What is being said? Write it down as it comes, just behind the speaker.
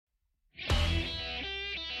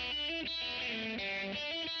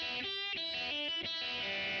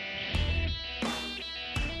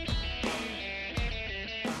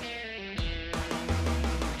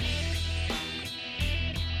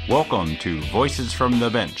Welcome to Voices from the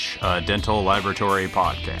Bench, a dental laboratory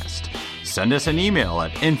podcast. Send us an email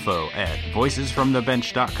at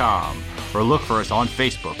info@voicesfromthebench.com or look for us on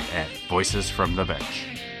Facebook at Voices from the Bench.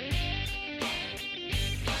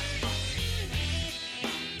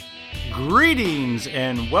 Greetings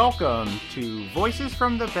and welcome to Voices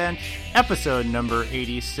from the Bench, episode number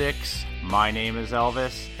 86. My name is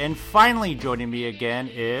Elvis, and finally joining me again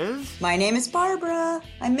is... My name is Barbara.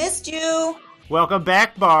 I missed you. Welcome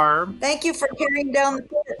back, Barb. Thank you for carrying down the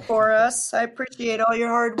pit for us. I appreciate all your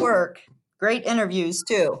hard work. Great interviews,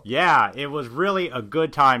 too. Yeah, it was really a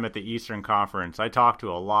good time at the Eastern Conference. I talked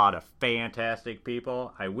to a lot of fantastic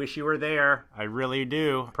people. I wish you were there. I really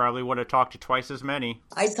do. Probably would have talked to twice as many.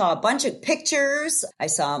 I saw a bunch of pictures. I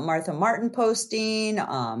saw Martha Martin posting,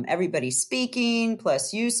 everybody speaking,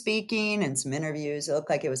 plus you speaking, and some interviews. It looked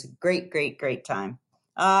like it was a great time.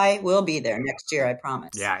 I will be there next year, I promise.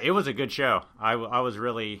 Yeah, it was a good show. I was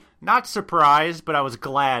really not surprised, but I was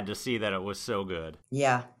glad to see that it was so good.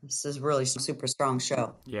 Yeah, this is really a super strong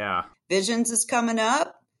show. Yeah. Visions is coming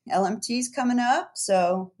up. LMT's coming up,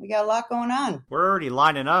 so we got a lot going on. We're already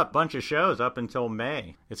lining up a bunch of shows up until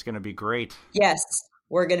May. It's going to be great. Yes.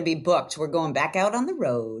 We're going to be booked. We're going back out on the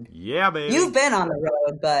road. Yeah, baby. You've been on the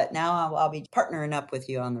road, but now I'll be partnering up with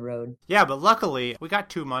you on the road. Yeah, but luckily, we got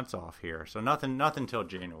 2 months off here, so nothing till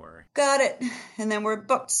January. Got it. And then we're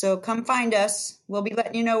booked, so come find us. We'll be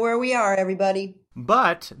letting you know where we are, everybody.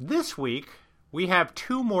 But this week, we have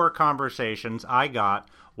 2 more conversations I got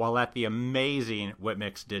while at the amazing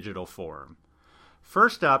Whitmix Digital Forum.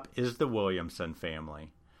 First up is the Williamson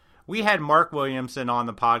family. We had Mark Williamson on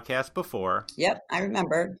the podcast before. Yep, I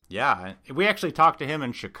remember. Yeah, we actually talked to him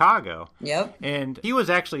in Chicago. Yep. And he was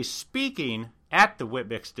actually speaking at the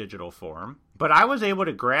Whitmix Digital Forum. But I was able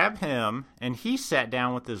to grab him, and he sat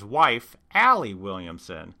down with his wife, Allie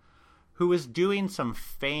Williamson, who is doing some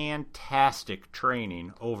fantastic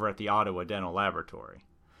training over at the Ottawa Dental Laboratory.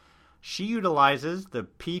 She utilizes the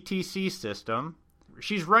PTC system.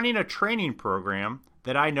 She's running a training program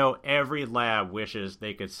that I know every lab wishes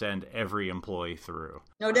they could send every employee through.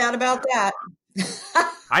 No doubt about that.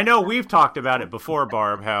 I know we've talked about it before,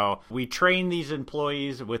 Barb, how we train these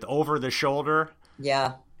employees with over-the-shoulder.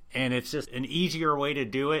 Yeah. And it's just an easier way to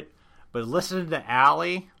do it. But listening to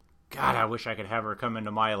Allie, God, I wish I could have her come into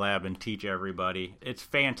my lab and teach everybody. It's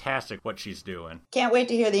fantastic what she's doing. Can't wait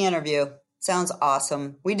to hear the interview. Sounds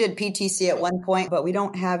awesome. We did PTC at one point, but we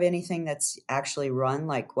don't have anything that's actually run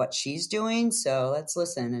like what she's doing. So let's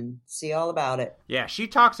listen and see all about it. Yeah, she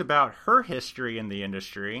talks about her history in the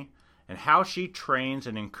industry and how she trains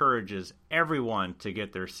and encourages everyone to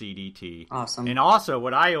get their CDT. Awesome. And also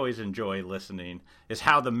what I always enjoy listening is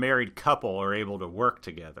how the married couple are able to work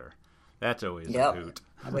together. That's always a hoot.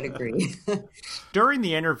 I would agree. During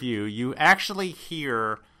the interview, you actually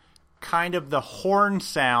hear kind of the horn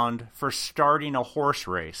sound for starting a horse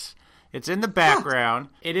race. It's in the background.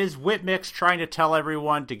 It is Whitmix trying to tell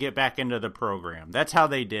everyone to get back into the program. That's how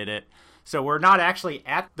they did it. So we're not actually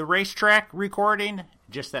at the racetrack recording,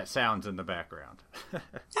 just that sound's in the background.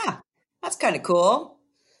 That's kind of cool.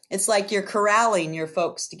 It's like you're corralling your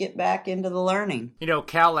folks to get back into the learning. You know,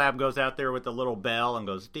 CalLab goes out there with the little bell and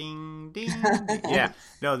goes ding, ding, ding. Yeah.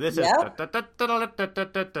 No, this is... You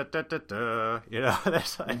know,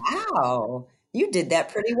 that's like... Wow. You did that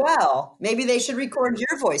pretty well. Maybe they should record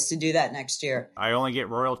your voice to do that next year. I only get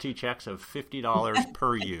royalty checks of $50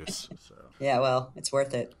 per use. So. Yeah, well, it's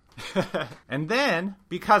worth it. And then,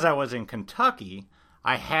 because I was in Kentucky,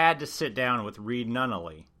 I had to sit down with Reed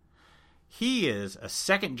Nunnally. He is a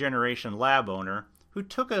second-generation lab owner who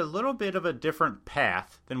took a little bit of a different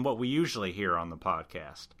path than what we usually hear on the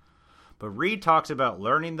podcast. But Reed talks about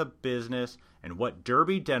learning the business and what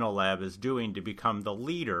Derby Dental Lab is doing to become the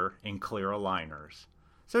leader in clear aligners.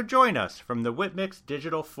 So join us from the Whitmix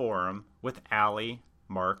Digital Forum with Allie,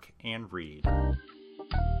 Mark, and Reed.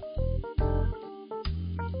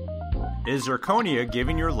 Is zirconia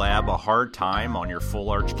giving your lab a hard time on your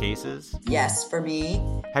full arch cases? Yes, for me.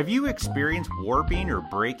 Have you experienced warping or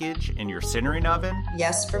breakage in your sintering oven?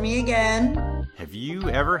 Yes, for me again. Have you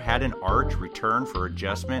ever had an arch return for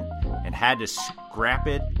adjustment and had to scrap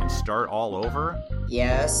it and start all over?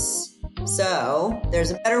 Yes. So,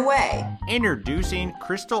 there's a better way. Introducing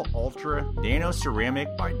Crystal Ultra Nano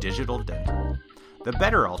Ceramic by Digital Dental, the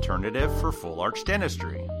better alternative for full arch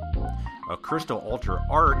dentistry. A Crystal Ultra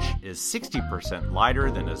arch is 60% lighter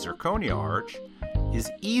than a zirconia arch, is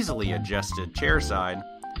easily adjusted chairside,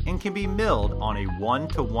 and can be milled on a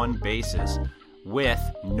 1-to-1 basis with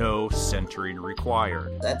no centering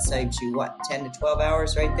required. That saves you, what, 10 to 12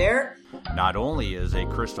 hours right there? Not only is a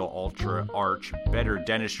Crystal Ultra Arch better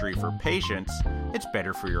dentistry for patients, it's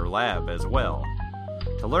better for your lab as well.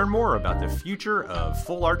 To learn more about the future of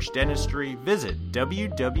full arch dentistry, visit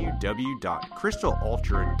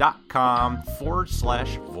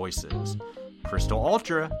www.crystalultra.com/voices. Crystal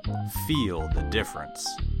Ultra, feel the difference.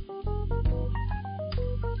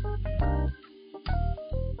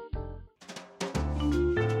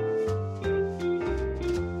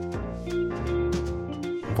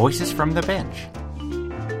 Voices from the Bench.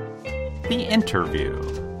 The interview.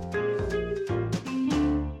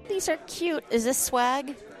 These are cute. Is this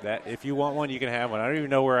swag? That if you want one, you can have one. I don't even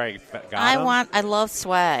know where I got them. I love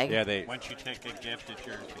swag. Yeah, they. Once you take a gift, it's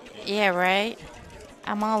yours to keep. Yeah, right?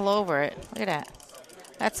 I'm all over it. Look at that.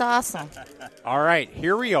 That's awesome. All right,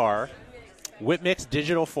 here we are, Whitmix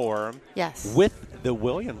Digital Forum. Yes. With the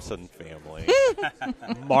Williamson family.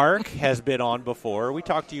 Mark has been on before. We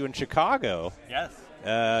talked to you in Chicago. Yes.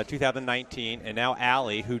 2019, and now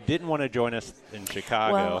Allie, who didn't want to join us in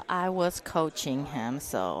Chicago. Well, I was coaching him,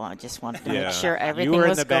 so I just wanted to Yeah. make sure You everything were in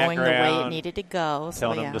was the going the way it background, needed to go.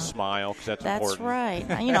 telling so, him to smile because that's That's important. right.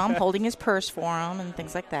 I'm holding his purse for him and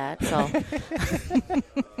things like that. So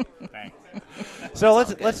Thanks. So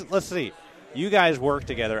let's see. You guys work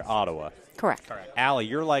together at Ottawa. correct. Allie,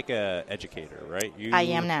 you're like a educator, right? I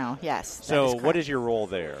am now. Yes. that So is what correct. is your role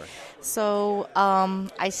there? So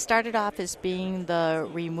I started off as being the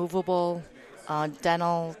removable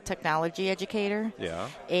dental technology educator. Yeah.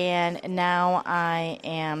 And now I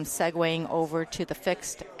am segueing over to the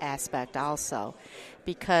fixed aspect also,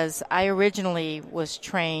 because I originally was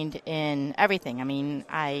trained in everything. I mean,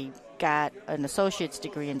 I got an associate's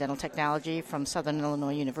degree in dental technology from Southern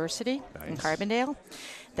Illinois University in Nice. Carbondale.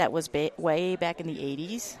 That was way back in the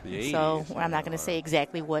 80s. The So 80s. I'm not going to say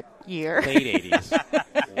exactly what year. Late 80s.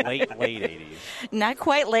 late 80s. Not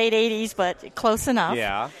quite late 80s, but close enough.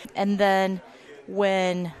 Yeah. And then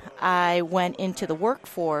when I went into the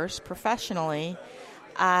workforce professionally,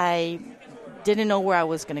 I didn't know where I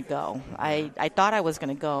was going to go. I thought I was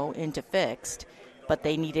going to go into fixed, but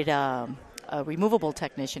they needed a removable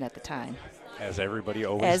technician at the time. As everybody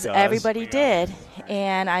always As does. everybody did.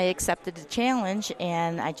 And I accepted the challenge,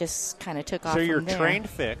 and I just kind of took off So from you're there. trained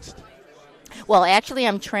fixed, Well, actually,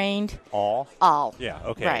 I'm trained all? all. Yeah,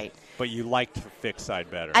 okay. Right. But you liked the fixed side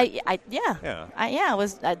better. Yeah. Yeah. I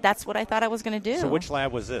was. That's what I thought I was going to do. So which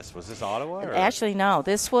lab was this? Was this Ottawa? Or? Actually, no.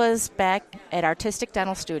 This was back at Artistic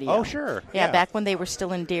Dental Studio. Oh, sure. Yeah, back when they were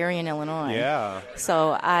still in Darien, Illinois. Yeah.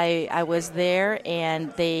 So I was there,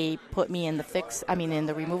 and they put me in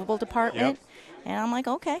the removable department. Yep. And I'm like,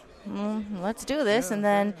 okay, let's do this. And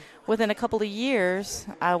then within a couple of years,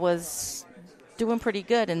 I was doing pretty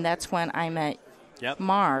good, and that's when I met Yep.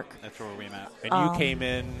 Mark. That's where we met. And you came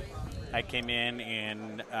in. I came in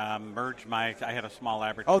and merged I had a small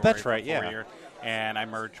laboratory. Oh, that's for right, 4 yeah. years, and I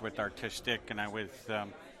merged with Artistic, and I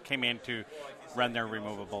came in to run their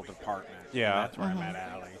removable department. Yeah. And that's where I met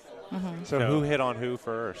Allie. So who hit on who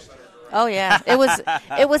first? Oh yeah, it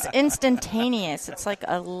was instantaneous. It's like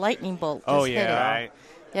a lightning bolt. Oh, just hit yeah. it. Right.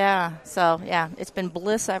 Yeah. So yeah, it's been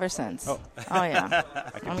bliss ever since. Oh yeah.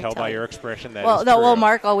 I can tell by your expression that is Well, true.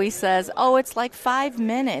 Mark always says, "Oh, it's like 5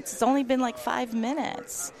 minutes. It's only been like 5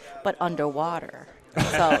 minutes, but underwater."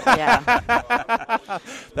 So yeah,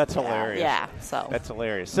 That's hilarious. yeah. So That's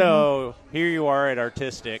hilarious. So here you are at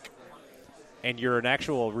Artistic, and you're an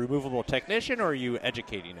actual removable technician, or are you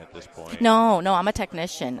educating at this point? no, I'm a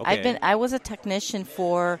technician. Okay. I was a technician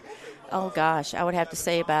for, oh gosh, I would have to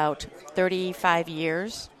say about 35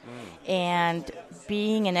 years, and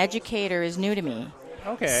being an educator is new to me.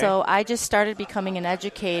 Okay. So I just started becoming an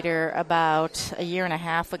educator about a year and a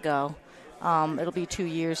half ago. It'll be 2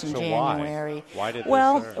 years in So January. Why did this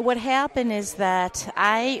Well, start? what happened is that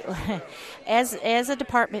I, as a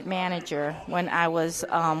department manager, when I was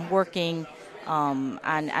working on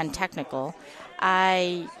technical,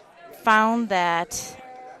 I found that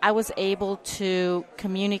I was able to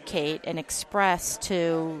communicate and express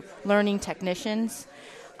to learning technicians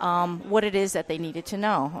what it is that they needed to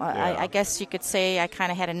know. I guess you could say I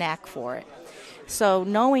kind of had a knack for it. So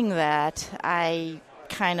knowing that, I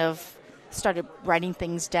kind of started writing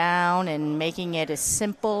things down and making it as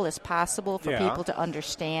simple as possible for Yeah. people to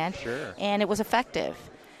understand. Sure. And it was effective.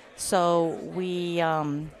 So we,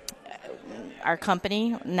 our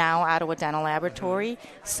company, now Ottawa Dental Laboratory,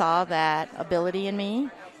 saw that ability in me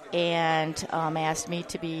and asked me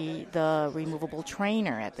to be the removable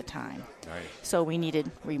trainer at the time. Nice. So we needed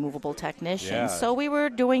removable technicians. Yeah. So we were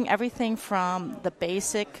doing everything from the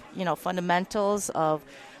basic, fundamentals of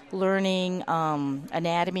learning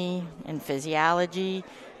anatomy and physiology,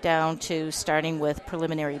 down to starting with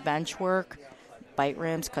preliminary bench work, bite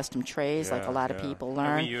rims, custom trays, like a lot of people And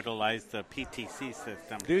learn. we utilize the PTC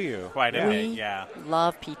system. Do you? Quite a bit, We yeah.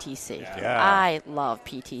 love PTC. Yeah. I love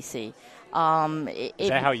PTC. Is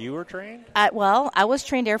that how you were trained? I was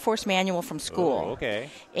trained Air Force Manual from school. Oh, okay.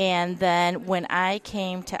 And then when I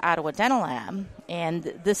came to Ottawa Dental Lab, and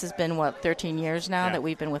this has been, 13 years now Yeah. that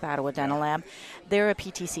we've been with Ottawa Dental Lab, they're a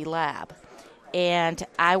PTC lab. And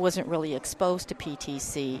I wasn't really exposed to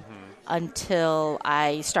PTC until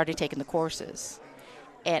I started taking the courses.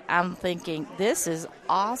 And I'm thinking, this is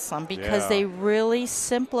awesome because Yeah. they really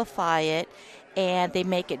simplify it and they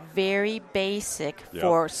make it very basic Yep.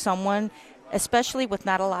 for someone, especially with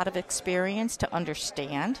not a lot of experience, to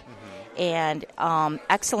understand. And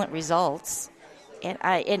excellent results. And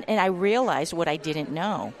I realized what I didn't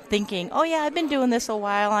know, thinking, oh yeah, I've been doing this a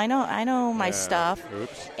while. I know my stuff.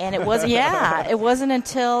 Oops. And it wasn't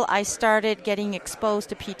until I started getting exposed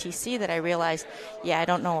to PTC that I realized, I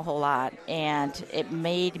don't know a whole lot, and it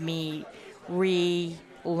made me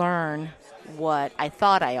relearn what I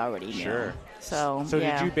thought I already knew. Sure. So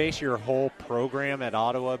did you base your whole program at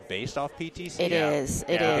Ottawa based off PTC? It is.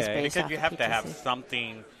 It is Okay. based Because off you of have to have PTC.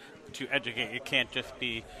 something to educate. It can't just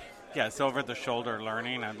be, it's over-the-shoulder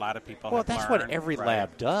learning. A lot of people Well, have that's learned. what every Right.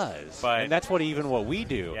 lab does, But- and that's what we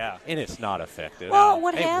do. Yeah. And it's not effective. Well,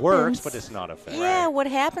 what it happens? works, but it's not effective. Yeah, what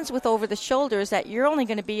happens with over the shoulder is that you're only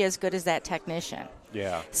going to be as good as that technician.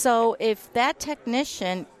 Yeah. So if that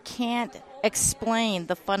technician can't explain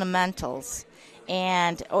the fundamentals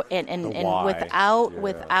and why.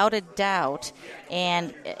 without a doubt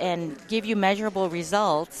and give you measurable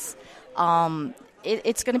results,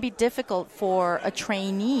 it's going to be difficult for a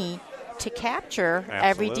trainee to capture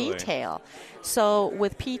every Absolutely. detail. So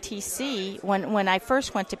with PTC, when I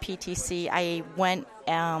first went to PTC, I went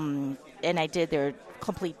and I did their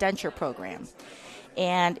complete denture program.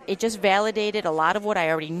 And it just validated a lot of what I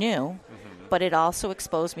already knew, but it also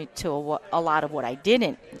exposed me to a lot of what I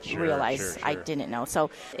didn't realize I didn't know. So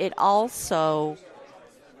it also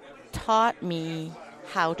taught me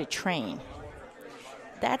how to train.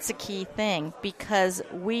 That's a key thing because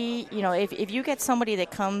if you get somebody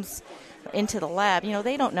that comes into the lab,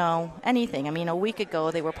 they don't know anything. I mean, a week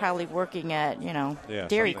ago they were probably working at,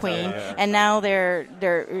 Dairy something, Queen, yeah. and now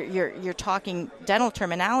you're talking dental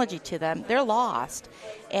terminology to them. They're lost.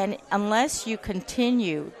 And unless you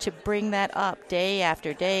continue to bring that up day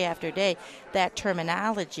after day after day, that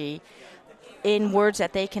terminology in words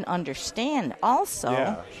that they can understand also,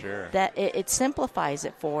 Yeah, sure. that it simplifies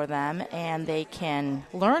it for them and they can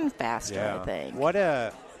learn faster, I think.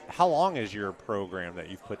 How long is your program that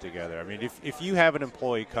you've put together? I mean, if you have an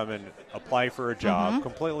employee come and apply for a job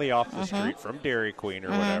completely off the street from Dairy Queen or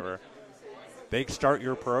whatever, they start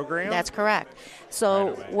your program? That's correct. So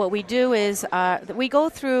what we do is we go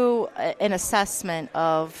through an assessment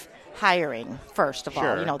of hiring first of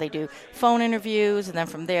Sure. all. They do phone interviews, and then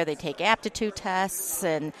from there they take aptitude tests.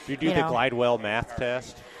 And Do you do the Glidewell math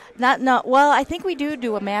test? Well, I think we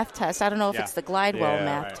do a math test. I don't know if Yeah. it's the Glidewell Yeah,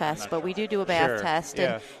 math right. I'm test, not but we do a math Sure, test.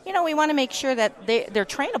 yeah. And, we want to make sure that they're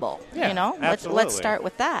trainable. Yeah, Let's absolutely. start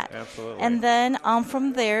with that. Absolutely. And then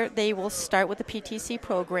from there, they will start with the PTC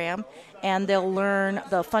program, and they'll learn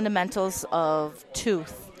the fundamentals of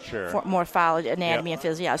tooth, Sure. morphology, anatomy, Yep. and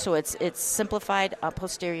physiology. So it's simplified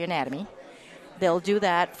posterior anatomy. They'll do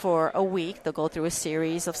that for a week. They'll go through a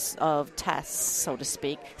series of tests, so to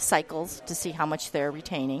speak, cycles to see how much they're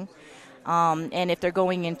retaining. And if they're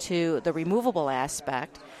going into the removable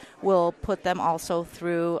aspect, we'll put them also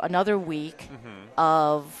through another week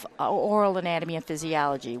of oral anatomy and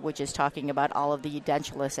physiology, which is talking about all of the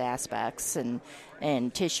edentulous aspects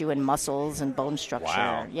and tissue and muscles and bone structure.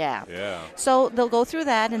 Wow. Yeah. Yeah. So they'll go through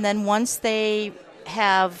that, and then once they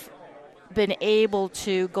have been able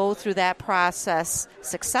to go through that process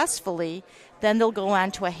successfully, then they'll go on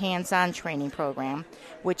to a hands-on training program,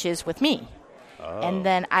 which is with me. And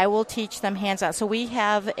then I will teach them hands-on. So we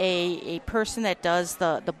have a person that does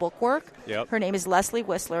the book work. Yep. Her name is Leslie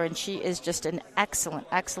Whistler, and she is just an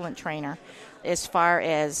excellent trainer as far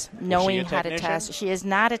as knowing how to technician? test. She is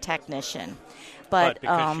not a technician. But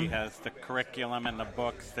because she has the curriculum and the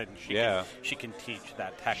books, then Yeah. she can teach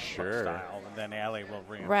that textbook Sure. style, and then Allie will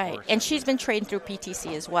reinforce Right, it. and she's been trained through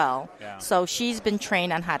PTC as well. Yeah. So she's been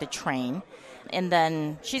trained on how to train, and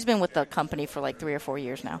then she's been with the company for like 3 or 4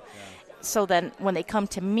 years now. so then when they come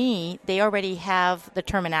to me, they already have the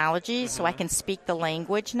terminology, so I can speak the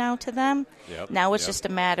language now to them. Yep, Now it's yep. just a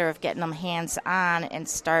matter of getting them hands-on and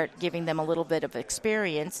start giving them a little bit of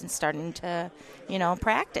experience and starting to,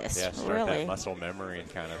 practice. Yeah, start really. that muscle memory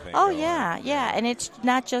kind of thing. Oh, going. yeah. And it's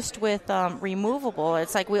not just with removable.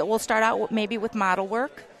 It's like we'll start out maybe with model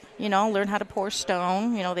work, learn how to pour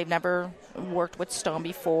stone. They've never worked with stone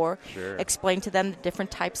before. Sure. Explain to them the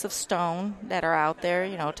different types of stone that are out there,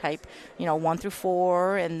 type, 1 through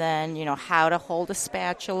 4, and then, how to hold a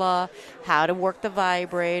spatula, how to work the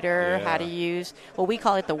vibrator, Yeah. how to use, well, we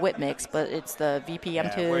call it the whip mix, but it's the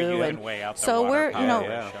VPM2. where you and can weigh out the so water we're, power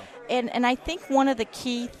ratio. and I think one of the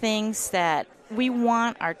key things that we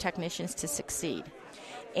want our technicians to succeed,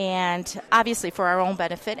 and obviously for our own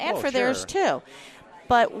benefit and for theirs too.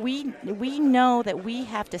 But we know that we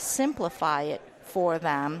have to simplify it for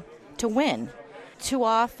them to win. Too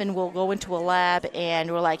often we'll go into a lab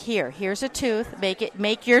and we're like, here's a tooth,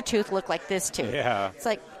 make your tooth look like this tooth. Yeah. It's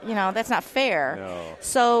like, that's not fair. No.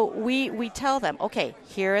 So we tell them, okay,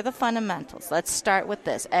 here are the fundamentals. Let's start with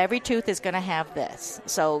this. Every tooth is going to have this.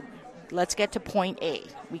 So let's get to point A.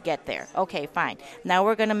 We get there. Okay, fine. Now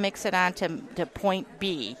we're going to mix it on to point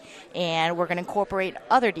B, and we're going to incorporate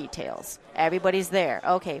other details. Everybody's there.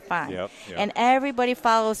 Okay, fine. Yep. And everybody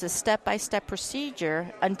follows a step-by-step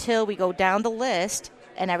procedure until we go down the list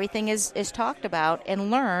and everything is talked about and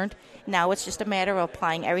learned. Now it's just a matter of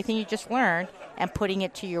applying everything you just learned and putting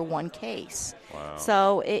it to your one case. Wow.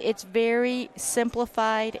 So it's very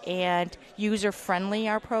simplified and user-friendly,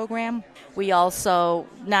 our program. We also,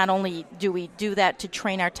 not only do we do that to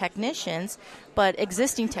train our technicians, but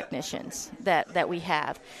existing technicians that we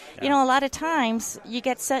have. A lot of times you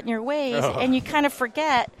get set in your ways and you kind of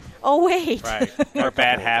forget, oh, wait. Right. Or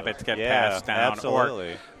bad habits get Yeah, passed down.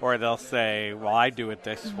 absolutely. Or they'll say, well, I do it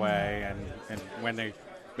this way. And when they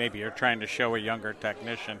maybe you're trying to show a younger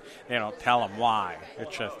technician, they don't tell them why.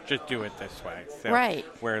 It's just do it this way. So Right.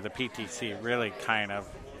 Where the PTC really kind of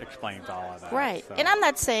explains all of that. Right. So. And I'm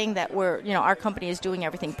not saying that our company is doing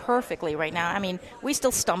everything perfectly right now. I mean, we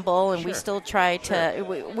still stumble and we still try to,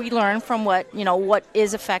 we learn from what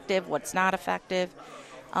is effective, what's not effective.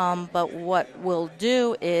 But what we'll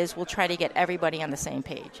do is we'll try to get everybody on the same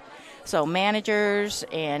page. So managers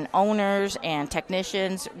and owners and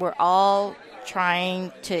technicians, we're all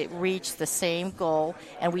trying to reach the same goal,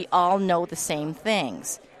 and we all know the same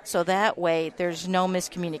things. So that way there's no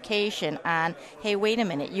miscommunication on, hey, wait a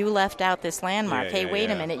minute, you left out this landmark. Hey, wait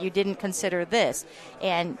a minute, you didn't consider this.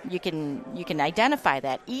 And you can identify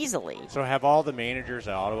that easily. So have all the managers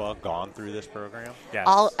at Ottawa gone through this program? Yes.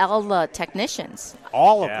 All the technicians.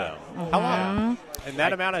 All of Yeah. them? How long? In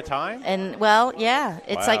that amount of time? And, well, yeah,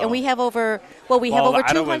 it's like, Wow. and we have over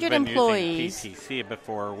 200 been employees. using PTC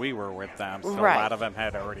before we were with them, so Right. a lot of them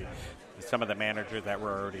had already, some of the managers that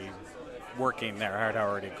were already working there had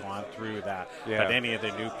already gone through that. Yeah. But any of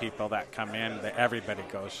the new people that come in, everybody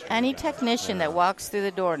goes through Any that. technician that walks through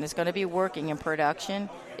the door and is going to be working in production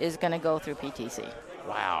is going to go through PTC.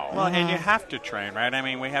 Wow. Well, and you have to train, right? I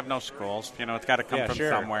mean, we have no schools. It's got to come from sure.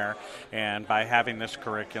 somewhere. And by having this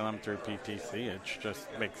curriculum through PTC, it just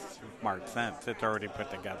makes smart sense. It's already put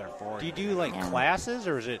together for Do you. you do classes,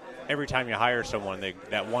 or is it every time you hire someone,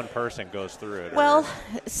 that one person goes through it? Well,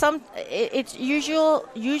 it's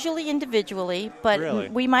usually individually, but Really?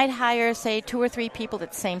 we might hire, say, 2 or 3 people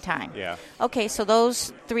at the same time. Yeah. Okay, so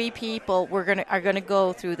those 3 people are going to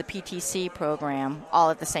go through the PTC program all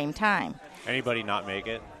at the same time. Anybody not make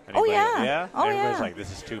it? Oh, Anybody? yeah. Yeah? Oh, Everybody's yeah. like,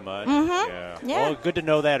 this is too much? Yeah. Well, good to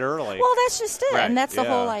know that early. Well, that's just it, Right, and that's the yeah.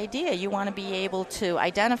 whole idea. You want to be able to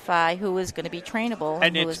identify who is going to be trainable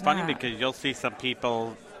And who it's is funny not. because you'll see some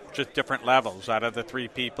people, just different levels. Out of the 3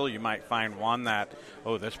 people, you might find one that,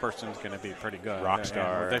 this person's going to be pretty good. Rock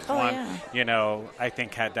star. This Oh, one, yeah. I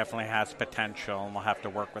think definitely has potential, and we'll have to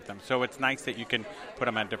work with them. So it's nice that you can put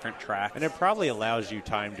them on different tracks. And it probably allows you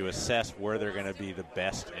time to assess where they're going to be the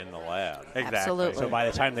best in the lab. Exactly. Absolutely. So by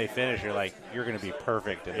the time they finish, you're going to be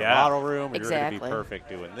perfect in the Yeah. model room, or you're Exactly. going to be perfect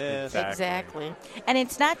doing this. Exactly. And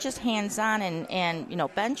it's not just hands-on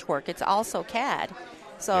and bench work. It's also CAD.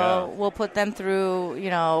 So Yeah. we'll put them through,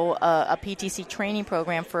 a PTC training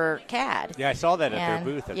program for CAD. Yeah, I saw that at And,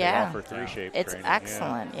 their booth that yeah. they offer 3Shape It's training.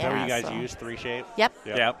 excellent, Is that what yeah, you guys so- use, 3Shape? Yep.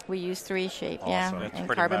 Yep. We use 3Shape, Awesome. yeah, That's and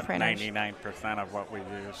pretty carbon much printers. 99% of what we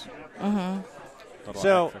use.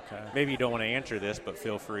 So maybe you don't want to answer this, but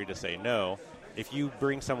feel free to say no. If you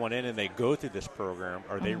bring someone in and they go through this program,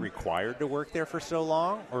 are they required to work there for so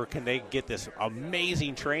long? Or can they get this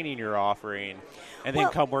amazing training you're offering and then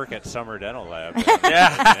Well- come work at Summer Dental Lab?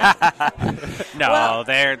 No, Well-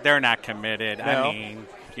 they're not committed. No? I mean,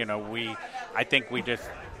 I think we just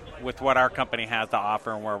with what our company has to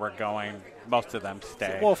offer and where we're going, most of them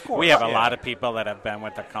stay. Well, of course, we have a yeah. lot of people that have been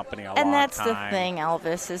with the company a long time. And that's the thing,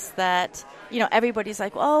 Elvis, is that, everybody's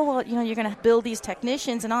like, oh, well, you're going to build these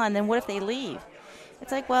technicians and all, and then what if they leave?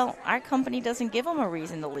 It's like, well, our company doesn't give them a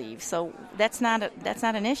reason to leave, so that's not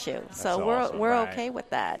an issue. So awesome, we're right. okay with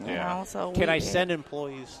that, you know. So Can I send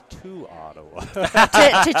employees to Ottawa?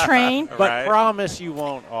 to train? But Right. promise you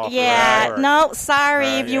won't offer Yeah, that. no, sorry.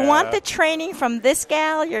 If you yeah. want the training from this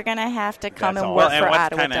gal, you're going to have to come That's and all. work Well, and for what's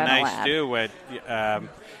Ottawa kind of Dental nice Lab. too,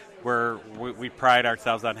 we pride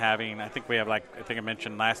ourselves on having. I think we have I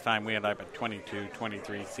mentioned last time we had a 22,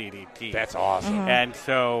 23 CDT. That's awesome. Mm-hmm. And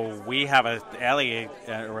so we have Ellie,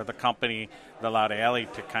 or the company allowed Ellie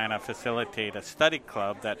to kind of facilitate a study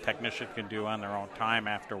club that technicians can do on their own time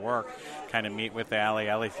after work, kind of meet with Ellie.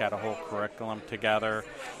 Ellie's got a whole curriculum together.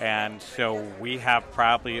 And so we have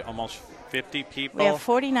probably almost 50 people. We have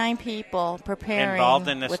 49 people preparing Involved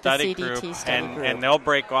in the with study the CDT group, study group. and they'll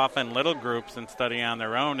break off in little groups and study on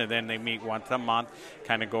their own, and then they meet once a month,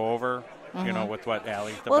 kind of go over, with what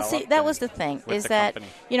Allie's developed. Well, see, that was the thing, with is the that,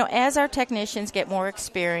 company. as our technicians get more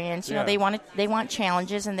experience, Yeah. they want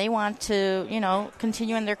challenges, and they want to,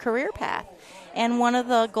 continue in their career path. And one of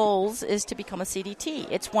the goals is to become a CDT.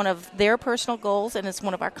 It's one of their personal goals, and it's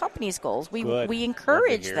one of our company's goals. We Good. we Love to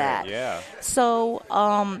encourage hear that. it, yeah. So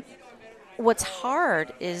what's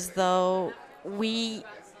hard is, though, we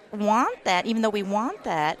want that, even though we want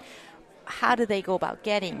that, how do they go about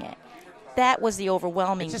getting it? That was the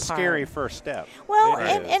overwhelming It's a part. scary first step. Well,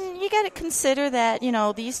 It is. and you got to consider that,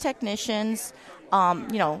 these technicians,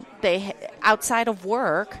 they outside of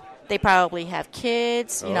work, they probably have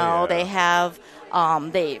kids, yeah. they have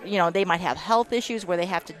they might have health issues where they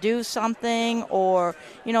have to do something, or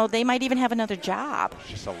they might even have another job.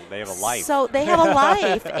 They have a life. So they have a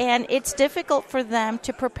life, and it's difficult for them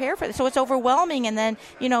to prepare for this. So it's overwhelming, and then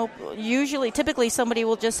typically somebody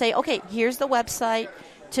will just say, okay, here's the website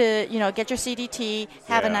to get your CDT,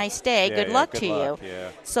 have a Yeah. nice day, Yeah, good yeah, luck good to luck, you. yeah.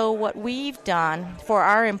 So what we've done for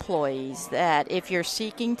our employees, that if you're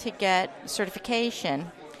seeking to get certification,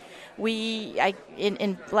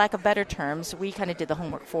 in lack of better terms, we kind of did the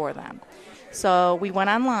homework for them. So we went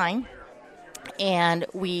online and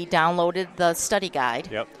we downloaded the study guide.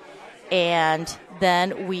 Yep. And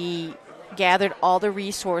then we gathered all the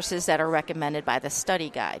resources that are recommended by the study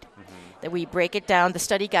guide. That we break it down. The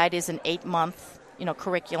study guide is an 8-month,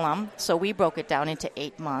 curriculum. So we broke it down into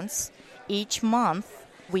 8 months. Each month,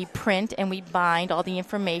 we print and we bind all the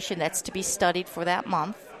information that's to be studied for that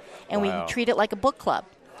month, and Wow. we treat it like a book club.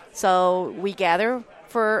 So we gather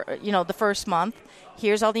for the first month.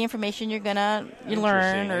 Here's all the information you're gonna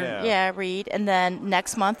learn or yeah. read, and then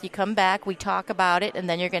next month you come back, we talk about it, and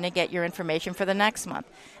then you're going to get your information for the next month,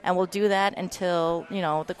 and we'll do that until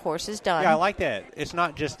the course is done. Yeah, I like that. It's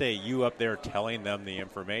not just you up there telling them the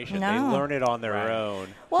information. No. They learn it on their Right. own.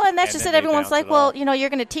 Well, and that's just then it. they Everyone's bounce like, it well, off. you're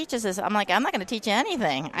going to teach us this. I'm like, I'm not going to teach you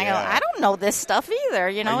anything. I go, Yeah. I don't know this stuff either. Are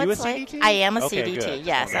you It's a like, CDT? I am a Okay, CDT. good.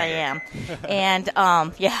 Yes, Okay, I good. am.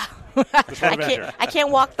 And yeah. I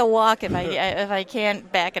can't walk the walk if I can't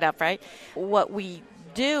back it up, right? What we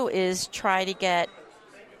do is try to get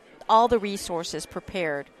all the resources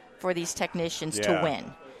prepared for these technicians to Yeah.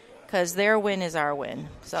 win, because their win is our win.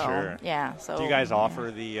 So Sure. yeah. So Do you guys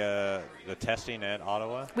offer the testing at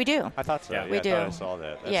Ottawa? We do. I thought so. Yeah. Yeah, We I thought I do. saw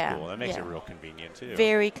that. That's Yeah, cool. That makes yeah. it real convenient too.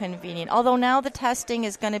 Very convenient. Although now the testing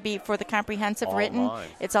is going to be for the comprehensive All written. online.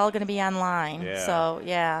 It's all going to be online. Yeah. So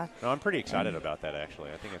yeah. No, I'm pretty excited about that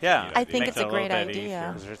actually. I think it's Yeah. a neat I think idea. it's a Makes it a great little bit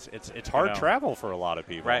idea. easier. 'Cause it's hard know. travel for a lot of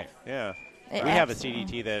people. Right. Yeah. It We have a absolutely-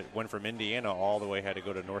 CDT that went from Indiana all the way, had to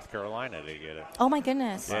go to North Carolina to get it. Oh my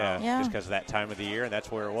goodness. Yeah. Yeah. Just because of that time of the year, and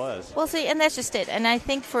that's where it was. Well, see, and that's just it. And I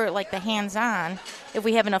think for like the hands-on, if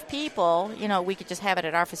we have enough people, we could just have it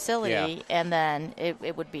at our facility, Yeah. and then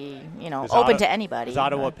it would be, Does open Ottawa- to anybody. Does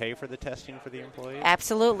Ottawa pay for the testing for the employees?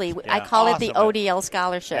 Absolutely. I Yeah. call it the Awesome. ODL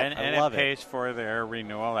scholarship. And I love it it. pays for their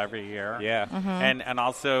renewal every year. Yeah. Mm-hmm. And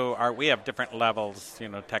also we have different levels.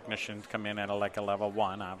 Technicians come in at a level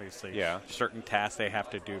 1, obviously. Yeah. Certain tasks they have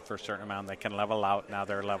to do for a certain amount. They can level out. Now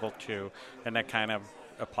they're level 2, and that kind of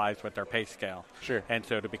applies with their pay scale. Sure. And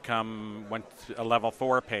so to become a level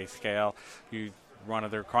 4 pay scale, one of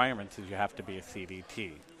the requirements is you have to be a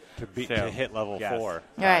CDT. To hit level Yes. 4.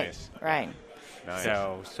 Right. Nice. Right. Nice.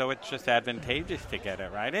 So it's just advantageous to get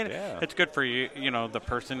it, right? Yeah. It's good for you, the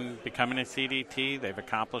person becoming a CDT. They've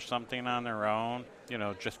accomplished something on their own.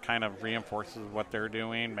 just kind of reinforces what they're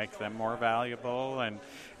doing, makes them more valuable, and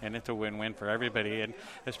it's a win-win for everybody, and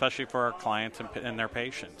especially for our clients and their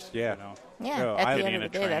patients. Yeah. Yeah, No, at I the end mean,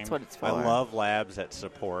 of the a day, that's train. what it's for. I love labs that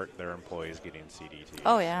support their employees getting CDT.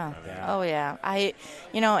 Oh, yeah. I mean, Oh,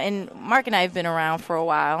 yeah. And Mark and I have been around for a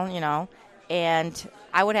while, and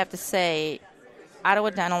I would have to say Ottawa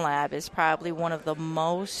Dental Lab is probably one of the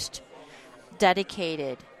most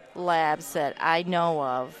dedicated labs that I know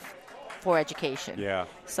of for education. Yeah.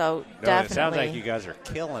 So No, definitely. it sounds like you guys are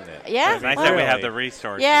killing it. Yeah. It's nice well, that we have the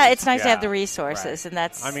resources. Yeah, it's nice to have Yeah. the resources, Right. and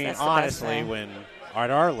that's. I mean, that's the best honestly, thing. when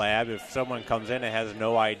at our lab, if someone comes in and has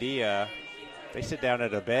no idea, they sit down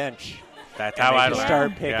at a bench. That's and how they I just learn.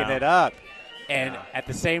 start picking Yeah. it up. And at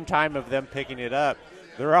the same time of them picking it up,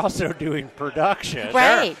 they're also doing production.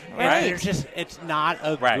 Right, And right. it's not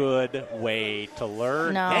a Right. good way to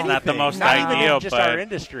learn No. anything. Not the most Not even ideal, in just but- our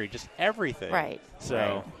industry, just everything. Right.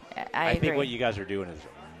 So right. I think agree. what you guys are doing is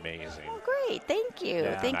amazing. Oh, great. Thank you.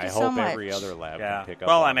 Yeah. Thank and you I so hope much. every other lab Yeah. can pick up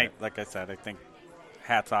Well, on and it. like I said, I think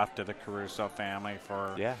hats off to the Caruso family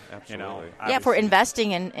for Yeah, absolutely. Yeah, for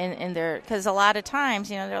investing in their, because a lot of times,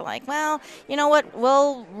 they're like, well, you know what,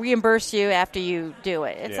 we'll reimburse you after you do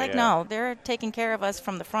it. It's Yeah, like, yeah. no, they're taking care of us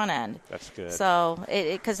from the front end. That's good. So,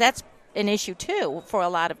 because that's an issue too for a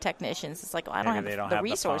lot of technicians. It's like, well, I don't Maybe have they don't the have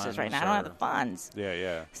the resources right now. I don't have the funds. Yeah,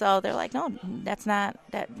 yeah. So they're like, no, that's not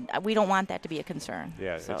that. We don't want that to be a concern.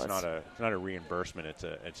 Yeah, so it's not a reimbursement.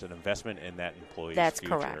 It's an investment in that employee's That's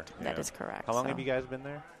future. correct. Yeah. That is correct. How long So, have you guys been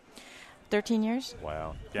there? 13 years.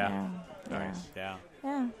 Wow. Yeah. Yeah. Nice. Yeah.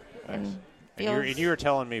 Yeah. And And you were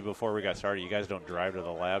telling me before we got started, you guys don't drive to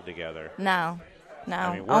the lab together. No.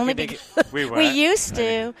 I mean, Only working because We we what? used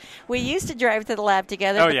to. We used to drive to the lab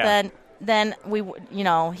together, Oh, but yeah. then we,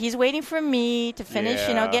 he's waiing for me to finish,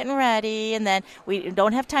 Yeah. getting ready, and then we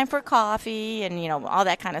don't have time for coffee and all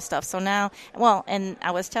that kind of stuff. So now, and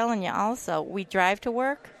I was telling you also, we drive to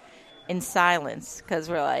work in silence because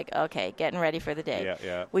we're like, okay, getting ready for the day. Yeah,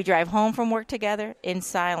 yeah. We drive home from work together in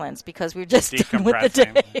silence because we're just done with the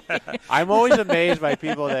Decompressing. day. I'm always amazed by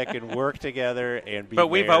people that can work together and be But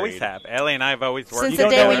we've married. always have. Ellie and I have always worked Since You the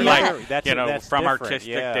don't day know we like, met. That's from different,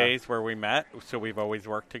 artistic yeah. days where we met. So we've always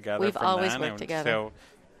worked together. We've from always then, worked and together. So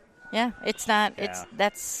Yeah, it's not. Yeah.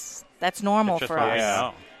 That's normal it's just for what us. we Yeah.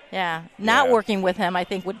 know. Yeah, not Yeah. working with him, I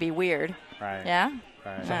think, would be weird. Right. Yeah.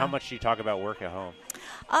 Right. So how much do you talk about work at home?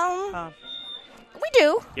 We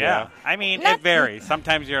do. Yeah. Yeah. I mean, Not- it varies.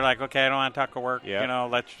 Sometimes you're like, okay, I don't want to talk to work. Yeah.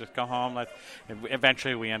 Let's just go home.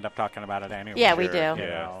 Eventually, we end up talking about it anyway. Yeah, we Sure, do.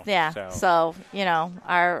 yeah. Yeah. So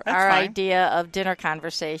our That's our fine. idea of dinner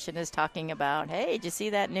conversation is talking about, hey, did you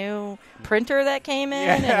see that new printer that came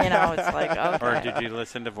in? Yeah. And it's like, okay. Or did you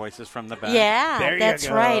listen to Voices from the Bench? Yeah, There that's you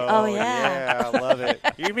go. right. Oh yeah. Yeah, I love it.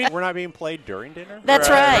 You mean we're not being played during dinner? That's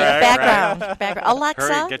Right, right. right, Background. Background.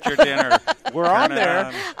 Alexa. Hurry, get your dinner. We're Turn on it there.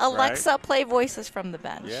 on, Alexa, play Voices from the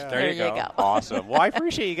Bench. Yeah. There you go. Awesome. Well, I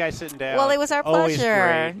appreciate you guys sitting down. Well, it was our Always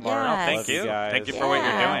pleasure. great, Mark. Yeah. Love Thank you. guys. Thank you for what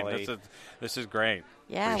Yeah. you're doing. This is great.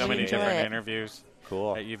 Yeah, so we many enjoy different it. interviews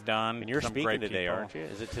Cool. that you've done. And you're some speaking great today, people. aren't you?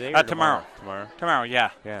 Is it today or Tomorrow. Tomorrow. Tomorrow, yeah.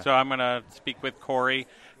 Yeah. So I'm going to speak with Corey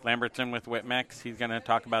Lambertson with Whitmix. He's going to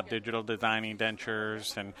talk about digital designing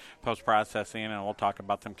dentures and post-processing, and we'll talk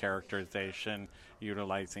about some characterization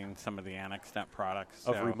utilizing some of the AnnexNet products.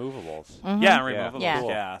 Of So- removables. Yeah, removables. Yeah.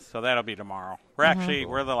 Yeah. So that'll be tomorrow.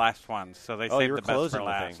 We're the last ones, so they Oh, saved you're the best closing for the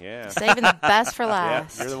last. thing. Yeah. Saving the best for Yeah,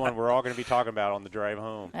 last. you're the one we're all going to be talking about on the drive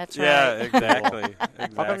home. That's Yeah, right. exactly. How come exactly.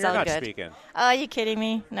 It's you're all not good. speaking? Oh, are you kidding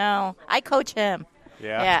me? No. I coach him.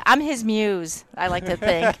 Yeah. Yeah, I'm his muse, I like to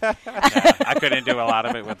think. Yeah, I couldn't do a lot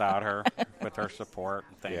of it without her, with her support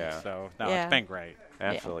and things. Yeah. So, no, Yeah. it's been great.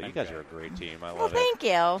 Absolutely. You guys are a great team. I love Well, it. thank you.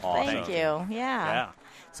 Thank Awesome. you. Yeah.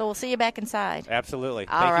 So we'll see you back inside. Absolutely.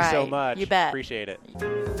 All Thank you so right. much. You bet. Appreciate it.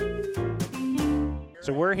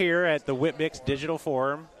 So we're here at the Whitmix Digital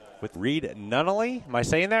Forum with Reed Nunnally. Am I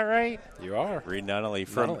saying that right? You are. Reed Nunnally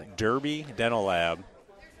from Nunnally. Derby Dental Lab.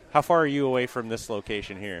 How far are you away from this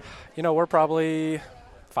location here? We're probably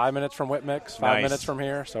 5 minutes from Whitmix, 5 Nice. minutes from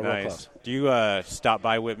here, so real Nice. close. Do you stop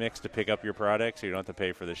by Whitmix to pick up your products so you don't have to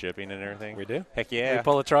pay for the shipping and everything? We do. Heck yeah. We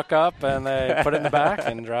pull the truck up and they put it in the back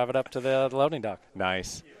and drive it up to the loading dock.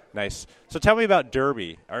 Nice. Nice. So tell me about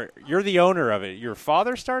Derby. You're the owner of it. Your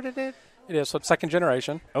father started it? It is. So it's second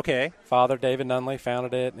generation. Okay. Father, David Nunley,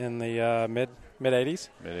 founded it in the mid-'80s.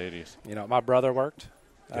 Mid-'80s. My brother worked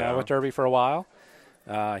Yeah. with Derby for a while.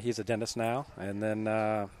 He's a dentist now. And then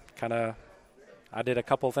I did a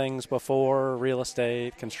couple things before, real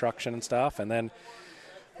estate, construction and stuff, and then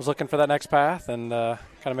was looking for that next path and kind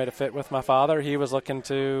of made a fit with my father. He was looking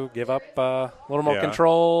to give up a little more Yeah.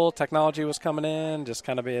 control. Technology was coming in, just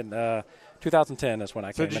kind of being 2010 is when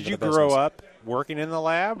I came into the business. So did you grow up working in the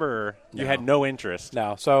lab, or you had no interest?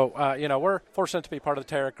 No. So, we're fortunate to be part of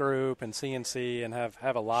the Tarek Group and CNC and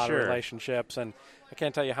have a lot of relationships. And I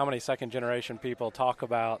can't tell you how many second-generation people talk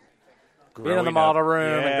about being in the model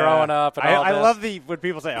room and growing up and all this. I love when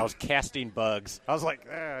people say, I was casting bugs. I was like,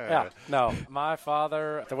 Yeah, no. My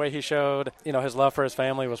father, the way he showed, his love for his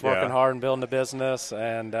family was working hard and building a business,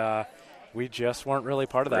 and we just weren't really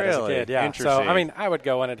part of that as a kid. Yeah. Interesting. So, I would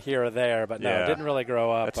go in it here or there, but no, didn't really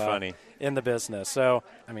grow up in the business. So,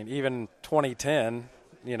 even 2010,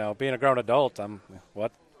 being a grown adult,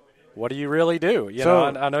 what do you really do?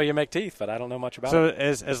 I know you make teeth, but I don't know much about it.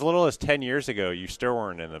 So as little as 10 years ago, you still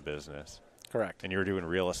weren't in the business. Correct. And you were doing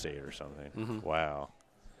real estate or something. Mm-hmm. Wow.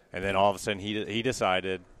 And then all of a sudden he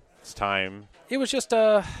decided it's time. It was just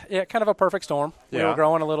kind of a perfect storm. Yeah. We were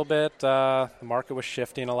growing a little bit. The market was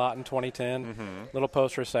shifting a lot in 2010. Mm-hmm. Little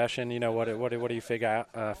post-recession. What do you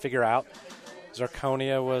figure out?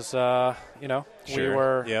 Zirconia was, we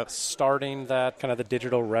were starting that kind of the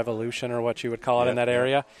digital revolution, or what you would call it in that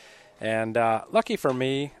area. And lucky for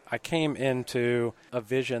me, I came into a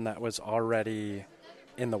vision that was already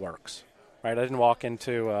in the works. Right, I didn't walk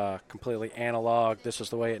into completely analog. This is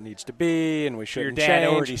the way it needs to be, and we shouldn't change. Your dad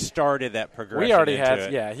already started that progression. We already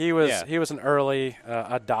had, He was an early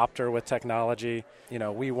adopter with technology.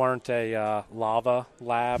 We weren't a lava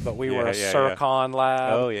lab, but we were a Circon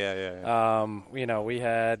lab. Oh yeah. We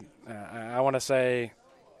had, I want to say,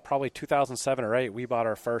 probably 2007 or 8. We bought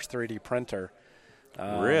our first 3D printer.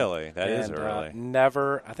 Really? That is early.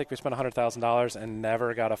 I think we spent $100,000 and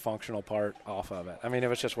never got a functional part off of it. It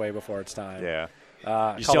was just way before its time.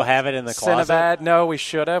 Yeah. You still have it in the closet? Cinebad? No, we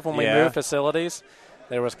should have when we moved facilities.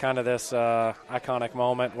 There was kind of this iconic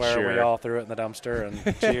moment where we all threw it in the dumpster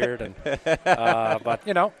and cheered. But,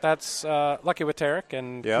 that's lucky with Tarek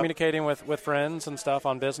and communicating with friends and stuff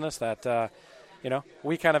on business that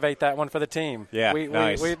we kind of ate that one for the team. Yeah,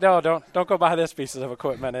 nice. Don't go buy this piece of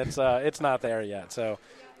equipment. It's not there yet. So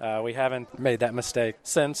we haven't made that mistake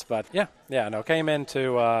since. But came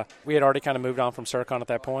into we had already kind of moved on from Circon at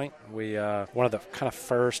that point. We one of the kind of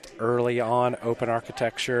first early on open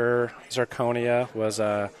architecture Zirconia was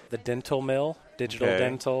the Dental Mill. Digital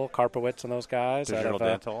Dental, Karpowitz and those guys Digital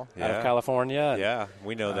Dental out of California. Yeah,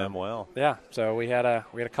 we know them well. Yeah, so we had a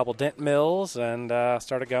couple dent mills and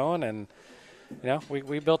started going, and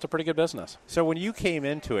we built a pretty good business. So when you came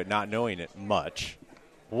into it not knowing it much,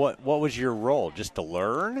 what was your role? Just to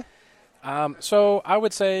learn? So I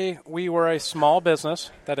would say we were a small business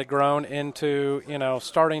that had grown into,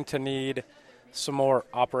 starting to need some more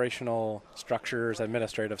operational structures,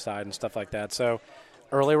 administrative side and stuff like that. So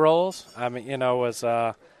early roles, was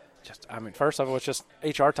first of it was just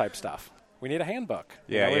HR type stuff. We need a handbook.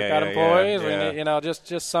 We've got employees. We need,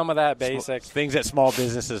 just some of that basic things that small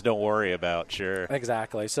businesses don't worry about. Sure,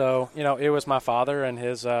 exactly. So it was my father and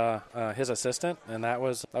his assistant, and that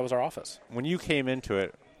was our office. When you came into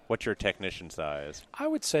it, what's your technician size? I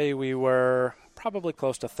would say we were probably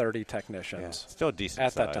close to 30 technicians. Still a decent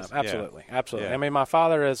at size. that time. Absolutely. Yeah. My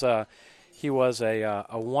father he was a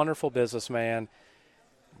wonderful businessman,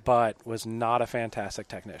 but was not a fantastic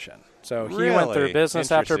technician. So he went through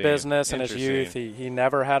business after business in his youth. He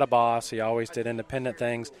never had a boss. He always did independent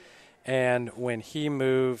things. And when he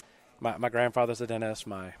moved, my grandfather's a dentist.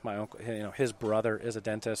 My uncle, his brother is a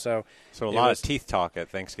dentist. So a lot of teeth talk at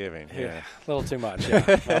Thanksgiving. Yeah, a little too much.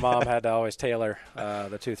 Yeah, my mom had to always tailor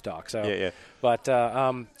the tooth talk. So But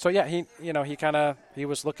he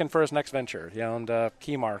was looking for his next venture. He owned a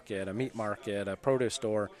key market, a meat market, a produce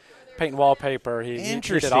store. Paint and wallpaper. He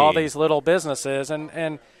did all these little businesses, and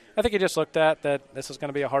I think he just looked at that this is going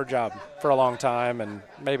to be a hard job for a long time, and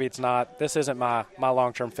maybe it's not. This isn't my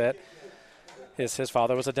long-term fit. His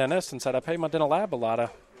father was a dentist and said, I pay my dental lab a lot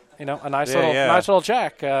of, a nice little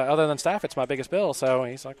check. Other than staff, it's my biggest bill. So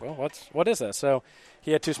he's like, well, what is this? So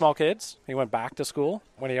he had 2 small kids. He went back to school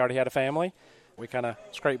when he already had a family. We kind of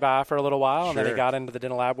scraped by for a little while, and then he got into the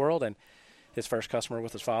dental lab world, and his first customer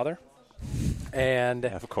was his father. And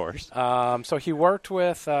of course, so he worked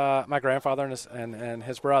with my grandfather and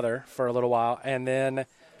his brother for a little while, and then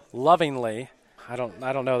lovingly, I don't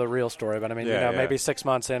know the real story, but maybe 6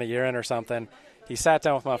 months in, a year in, or something, he sat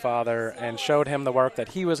down with my father and showed him the work that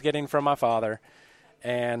he was getting from my father,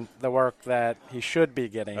 and the work that he should be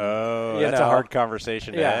getting. Oh, that's a hard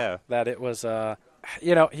conversation to have. That it was,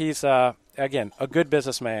 he's again a good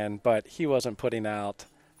businessman, but he wasn't putting out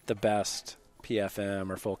the best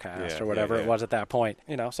PFM or full cast or whatever it was at that point.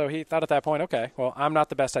 So he thought at that point, okay, well, I'm not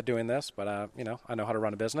the best at doing this, but I know how to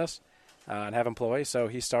run a business and have employees. So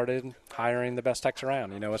he started hiring the best techs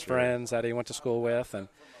around, his friends that he went to school with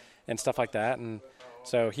and stuff like that. And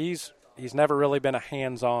so he's he's never really been a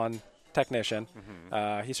hands-on technician.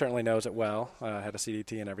 He certainly knows it well. Had a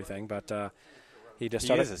CDT and everything, but he just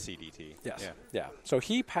started. He is a CDT. Yes. Yeah. So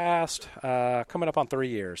he passed coming up on 3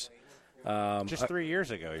 years. Just 3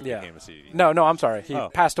 years ago, he became a CDT. No, I'm sorry. He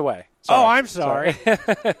passed away. Sorry. Oh, I'm sorry.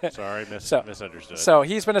 Sorry, misunderstood. So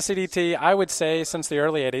he's been a CDT, I would say, since the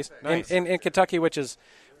early 80s. Nice. In Kentucky, which is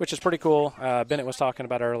pretty cool. Bennett was talking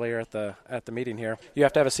about earlier at the meeting here. You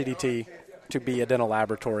have to have a CDT to be a dental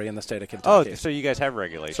laboratory in the state of Kentucky. Oh, so you guys have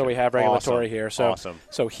regulation. So we have regulatory awesome. here. So, awesome.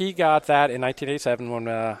 So he got that in 1987 when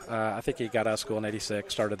I think he got out of school in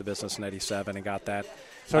 86, started the business in 87 and got that.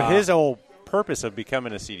 So his whole purpose of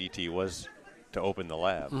becoming a CDT was to open the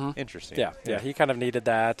lab. Interesting. Yeah, he kind of needed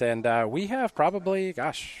that. And we have probably,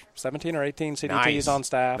 17 or 18 CDTs on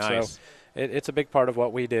staff. Nice. So it's a big part of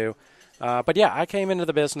what we do. But, yeah, I came into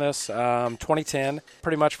the business 2010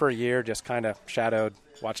 pretty much for a year, just kind of shadowed,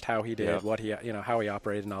 watched how he did, what he, how he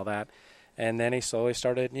operated and all that. And then he slowly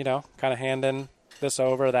started, kind of handing this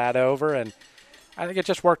over, that over. And I think it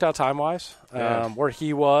just worked out time-wise. Where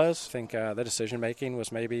he was, I think the decision-making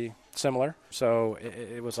was maybe similar. So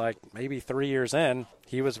it was like maybe 3 years in,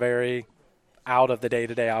 he was very out of the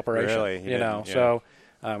day-to-day operation. Really? So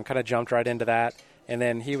kind of jumped right into that. And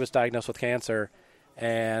then he was diagnosed with cancer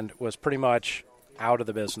and was pretty much out of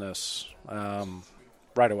the business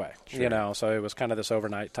right away, so it was kind of this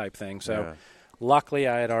overnight type thing. So luckily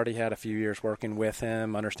I had already had a few years working with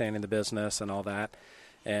him, understanding the business and all that.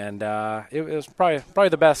 And it was probably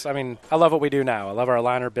the best. I mean, I love what we do now. I love our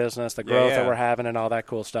aligner business, the growth that we're having and all that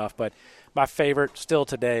cool stuff. But my favorite still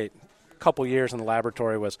to date, a couple years in the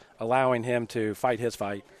laboratory, was allowing him to fight his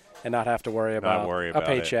fight and not have to worry about a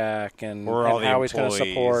paycheck and how he's going to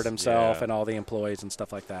support himself and all the employees and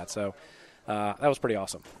stuff like that. So that was pretty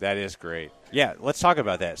awesome. That is great. Yeah, let's talk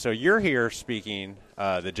about that. So you're here speaking.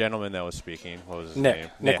 The gentleman that was speaking, what was his name?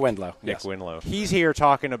 Nick Windlow. Nick Windlow. He's here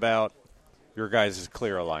talking about your guys'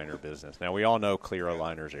 clear aligner business. Now, we all know clear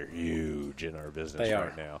aligners are huge in our business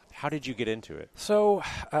right now. How did you get into it? So,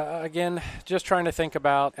 again, just trying to think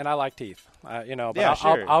about, and I like teeth, but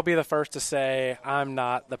sure. I'll be the first to say I'm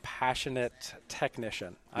not the passionate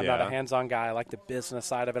technician. I'm not a hands-on guy. I like the business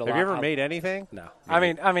side of it a lot. Have you ever made anything? No.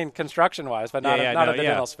 I mean, construction-wise, but not in the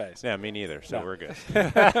dental space. Yeah, me neither, so we're good.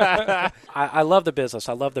 I love the business.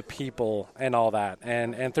 I love the people and all that.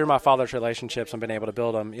 And through my father's relationships and been able to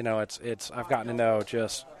build them, I've gotten to know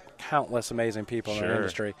just countless amazing people in our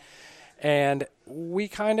industry. And we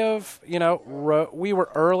kind of, we were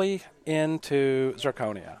early into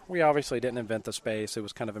zirconia. We obviously didn't invent the space. It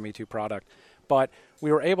was kind of a Me Too product. But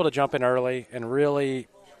we were able to jump in early and really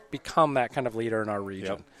become that kind of leader in our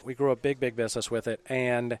region. Yep. We grew a big business with it.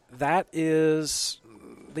 And that is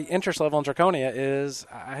the interest level in zirconia is,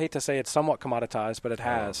 I hate to say it's somewhat commoditized, but it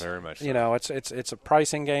has. Very much so. It's a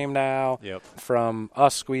pricing game now. Yep. From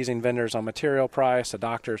us squeezing vendors on material price to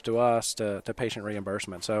doctors to us to patient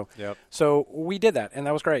reimbursement. So we did that, and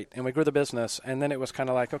that was great. And we grew the business, and then it was kind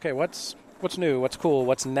of like, okay, what's new? What's cool?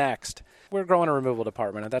 What's next? We're growing a removal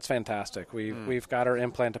department, and that's fantastic. We've got our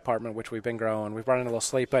implant department, which we've been growing. We've run in a little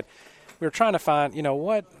sleep, but we were trying to find,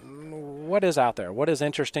 what is out there? What is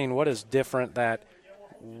interesting? What is different that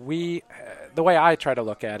the way I try to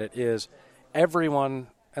look at it is everyone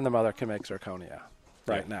and their mother can make zirconia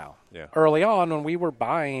right now. Yeah. Early on, when we were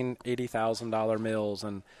buying $80,000 mills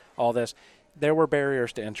and all this, there were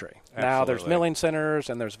barriers to entry. Absolutely. Now there's milling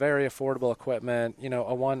centers and there's very affordable equipment.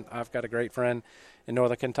 I've got a great friend in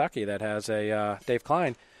Northern Kentucky that has a Dave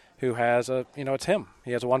Klein, who has it's him.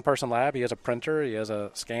 He has a one-person lab. He has a printer. He has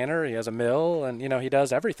a scanner. He has a mill, and he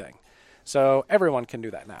does everything. So everyone can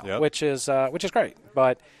do that now, which is great.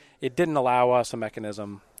 But it didn't allow us a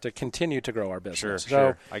mechanism to continue to grow our business.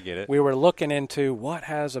 Sure. I get it. We were looking into what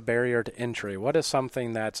has a barrier to entry. What is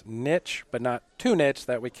something that's niche, but not too niche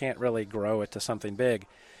that we can't really grow it to something big.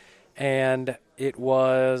 And it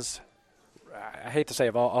was, I hate to say,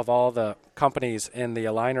 of all the companies in the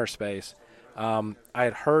aligner space, I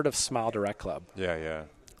had heard of Smile Direct Club. Yeah.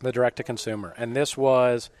 The direct-to-consumer. And this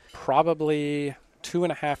was probably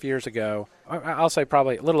 2.5 years ago, I'll say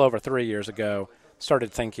probably a little over 3 years ago,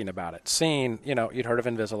 started thinking about it. Seeing, you'd heard of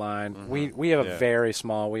Invisalign. Mm-hmm. We have a very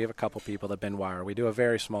small, we have a couple people that bend wire. We do a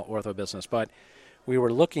very small ortho business, but we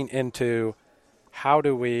were looking into how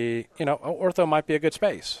do we, ortho might be a good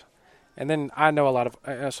space. And then I know a lot of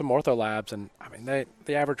some ortho labs, and I mean,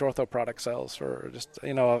 the average ortho product sells for just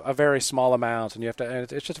a very small amount, and you have to.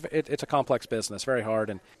 It's a complex business, very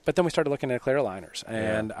hard. But then we started looking at clear aligners,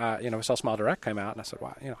 and we saw Smile Direct came out, and I said,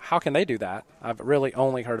 wow, how can they do that? I've really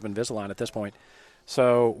only heard of Invisalign at this point,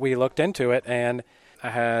 so we looked into it, and I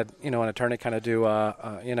had, an attorney kind of do,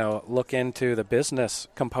 look into the business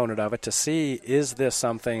component of it to see, is this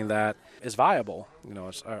something that is viable?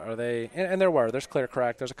 Are they, and there's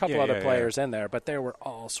ClearCorrect, there's a couple other players in there, but there were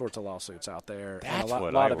all sorts of lawsuits out there. That's and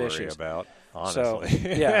what lot I of worry issues about, So,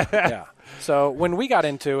 honestly. yeah. So when we got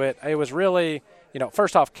into it, it was really,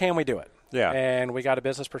 first off, can we do it? Yeah. And we got a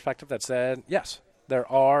business perspective that said, yes, there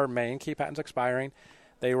are main key patents expiring.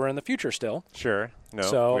 They were in the future still. Sure. No,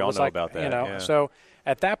 so we all know about that. Yeah. So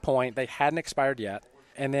at that point, they hadn't expired yet.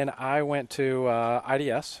 And then I went to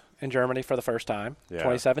IDS in Germany for the first time,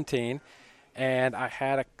 2017. And I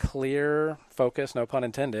had a clear focus, no pun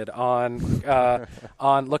intended, on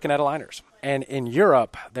looking at aligners. And in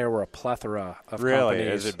Europe, there were a plethora of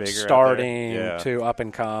companies starting to up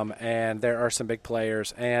and come, and there are some big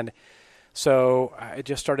players. And so I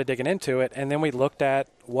just started digging into it, and then we looked at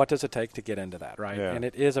what does it take to get into that, right? Yeah. And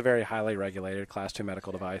it is a very highly regulated Class 2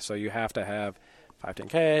 medical device, so you have to have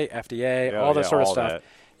 510K, FDA, all this sort of stuff. That.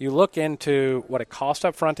 You look into what it costs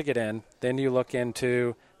up front to get in, then you look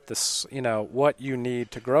into this, what you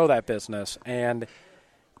need to grow that business, and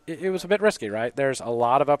it was a bit risky, right? There's a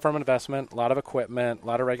lot of upfront investment, a lot of equipment, a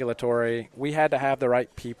lot of regulatory. We had to have the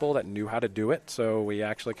right people that knew how to do it, so we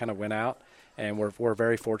actually kind of went out, and we're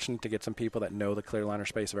very fortunate to get some people that know the clear aligner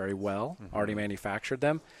space very well, already manufactured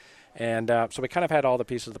them, and so we kind of had all the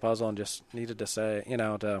pieces of the puzzle and just needed to say,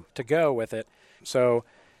 to go with it. So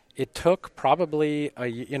it took probably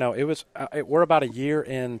we're about a year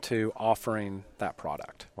into offering that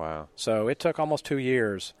product. Wow. So it took almost 2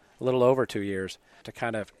 years, a little over 2 years, to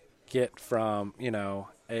kind of get from,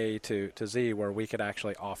 A to Z where we could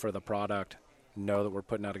actually offer the product, know that we're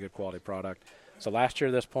putting out a good quality product. So last year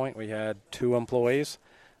at this point, we had 2 employees,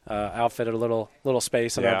 outfitted a little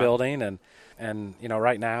space in our building, and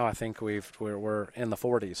right now I think we're in the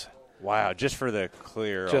 40s. Wow, just for the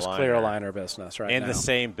clear aligner business right now. In the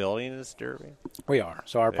same building as Derby? We are.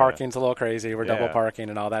 So our parking's a little crazy. We're double parking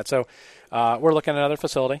and all that. So we're looking at another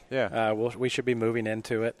facility. Yeah. We should be moving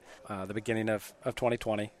into it the beginning of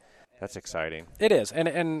 2020. That's exciting. It is.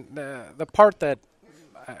 And the part that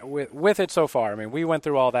with it so far, I mean, we went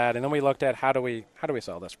through all that, and then we looked at how do we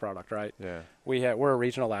sell this product, right? Yeah. We're a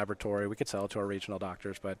regional laboratory. We could sell it to our regional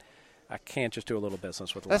doctors, but I can't just do a little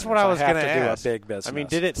business with aligners. That's what I was going to ask. Do a big business. I mean,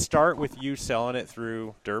 did it start with you selling it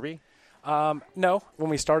through Derby? No. When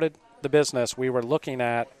we started the business, we were looking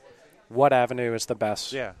at what avenue is the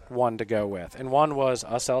best one to go with. And one was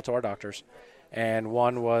us sell to our doctors, and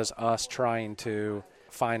one was us trying to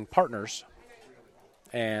find partners.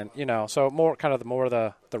 And, so more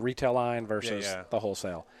the retail line versus the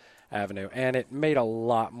wholesale avenue. And it made a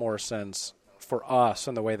lot more sense for us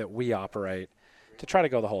in the way that we operate to try to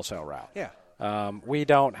go the wholesale route. Yeah. We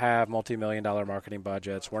don't have multi-million-dollar marketing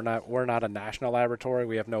budgets. We're not a national laboratory.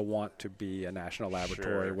 We have no want to be a national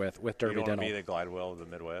laboratory with Derby Dental. You don't want to be the Glidewell of the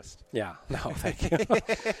Midwest? Yeah. No, thank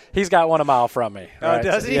you. He's got one a mile from me. Right? Oh,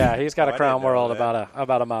 does he? Yeah, he's got a Crown World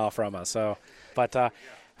about a mile from us. So, but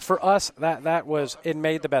for us, that was it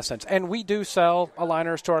made the best sense. And we do sell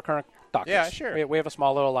aligners to our current doctors. Yeah, sure. We have a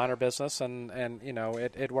small little aligner business, and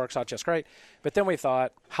it works out just great. But then we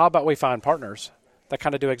thought, how about we find partners that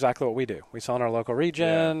kind of do exactly what we do? We sell in our local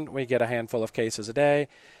region. We get a handful of cases a day,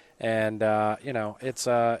 and it's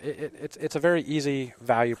a very easy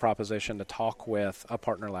value proposition to talk with a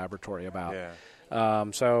partner laboratory about.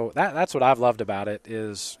 Yeah. So that's what I've loved about it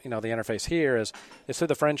is the interface here is through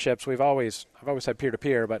the friendships. I've always had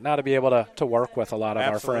peer-to-peer, but now to be able to work with a lot of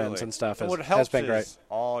our friends and stuff has been great.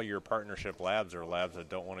 All your partnership labs are labs that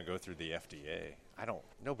don't want to go through the FDA.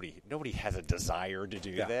 Nobody has a desire to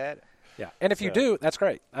do that. Yeah, and if you do, that's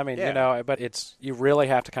great. I mean, but you really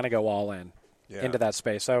have to kind of go all in into that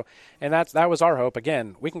space. So, and that was our hope.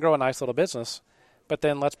 Again, we can grow a nice little business, but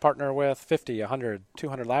then let's partner with 50, 100,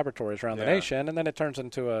 200 laboratories around the nation, and then it turns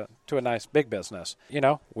into a nice big business.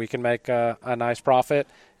 We can make a nice profit,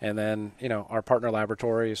 and then our partner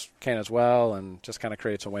laboratories can as well, and just kind of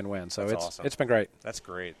creates a win-win. So awesome. It's been great. That's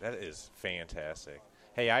great. That is fantastic.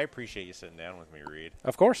 Hey, I appreciate you sitting down with me, Reed.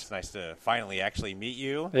 Of course. It's nice to finally actually meet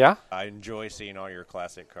you. Yeah. I enjoy seeing all your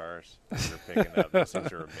classic cars that you're picking up. Those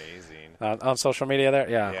things are amazing. On social media there?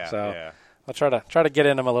 Yeah. I'll try to get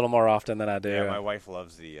in them a little more often than I do. Yeah, my wife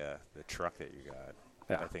loves the truck that you got.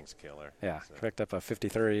 Yeah. That thing's killer. Yeah, so. Picked up a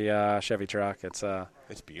 53 Chevy truck. It's beautiful.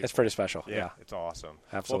 It's pretty special. Yeah. It's awesome.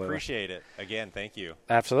 Absolutely. Well, appreciate it. Again, thank you.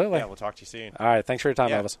 Absolutely. Yeah, we'll talk to you soon. All right, thanks for your time,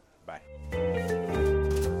 Elvis. Bye.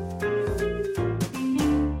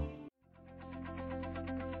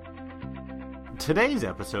 Today's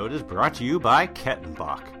episode is brought to you by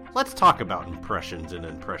Kettenbach. let's talk about impressions and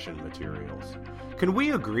impression materials. Can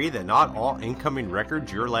we agree that not all incoming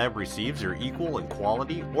records your lab receives are equal in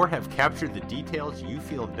quality or have captured the details you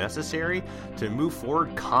feel necessary to move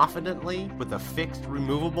forward confidently with a fixed,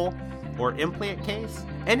 removable, or implant case?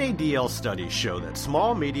 NADL studies show that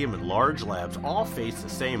small, medium, and large labs all face the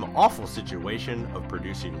same awful situation of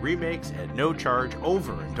producing remakes at no charge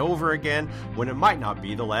over and over again when it might not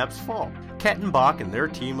be the lab's fault. Kettenbach and their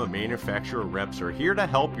team of manufacturer reps are here to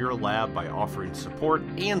help your lab by offering support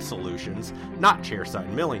and solutions, not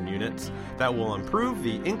chairside milling units, that will improve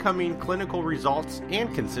the incoming clinical results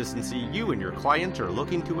and consistency you and your clients are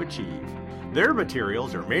looking to achieve. Their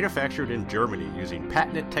materials are manufactured in Germany using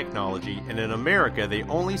patented technology, and in America they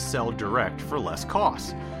only sell direct for less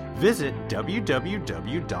cost. Visit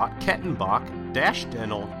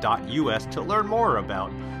www.kettenbach-dental.us to learn more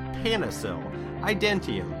about Panacell,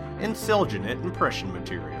 Identium, and Celgenet impression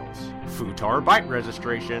materials, Futar bite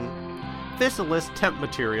registration, Thistleist temp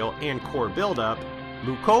material and core buildup,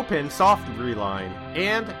 Mucopen soft reline,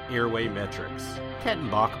 and airway metrics.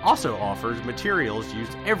 Kettenbach also offers materials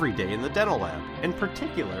used every day in the dental lab, in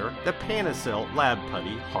particular the Panacell Lab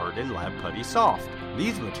Putty Hard and Lab Putty Soft.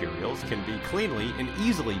 These materials can be cleanly and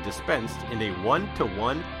easily dispensed in a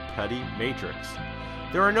 1-to-1 putty matrix.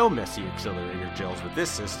 There are no messy accelerator gels with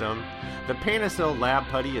this system. The Panacell Lab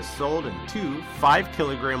Putty is sold in 2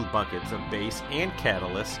 5-kilogram buckets of base and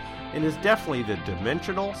catalyst and is definitely the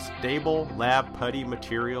dimensional, stable lab putty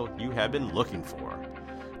material you have been looking for.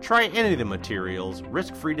 Try any of the materials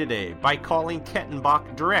risk-free today by calling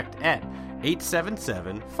Kettenbach direct at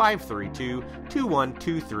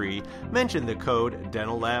 877-532-2123. Mention the code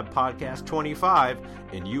DentalLabPodcast25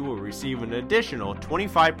 and you will receive an additional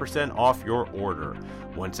 25% off your order.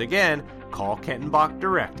 Once again, call Kettenbach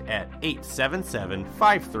direct at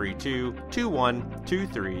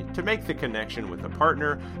 877-532-2123 to make the connection with a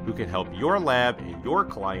partner who can help your lab and your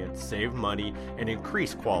clients save money and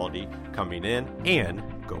increase quality coming in and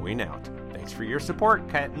going out. Thanks for your support,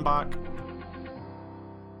 Kettenbach.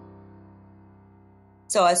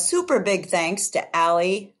 So a super big thanks to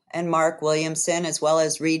Allie and Mark Williamson, as well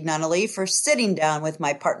as Reed Nunnally, for sitting down with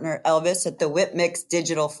my partner Elvis at the Whip-Mix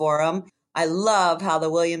Digital Forum. I love how the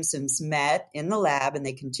Williamsons met in the lab, and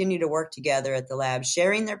they continue to work together at the lab,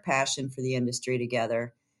 sharing their passion for the industry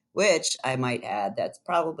together, which I might add, that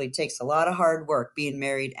probably takes a lot of hard work being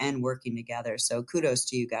married and working together. So kudos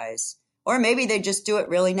to you guys. Or maybe they just do it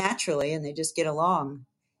really naturally and they just get along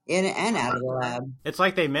in and out of the lab. It's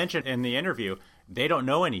like they mentioned in the interview, they don't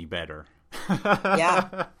know any better.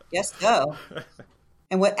 Yeah, yes, so.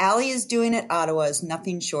 And what Allie is doing at Ottawa is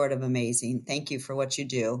nothing short of amazing. Thank you for what you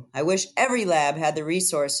do. I wish every lab had the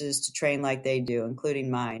resources to train like they do,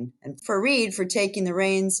 including mine. And for Reed, for taking the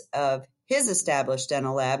reins of his established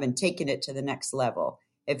dental lab and taking it to the next level.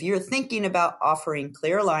 If you're thinking about offering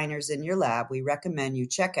clear aligners in your lab, we recommend you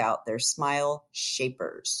check out their Smile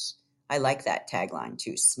Shapers. I like that tagline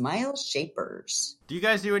too, Smile Shapers. Do you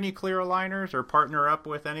guys do any clear aligners or partner up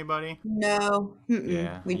with anybody? No,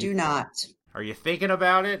 we do not. Are you thinking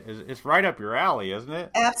about it? It's right up your alley, isn't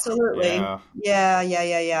it? Absolutely. Yeah.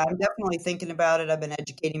 I'm definitely thinking about it. I've been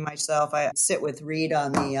educating myself. I sit with Reed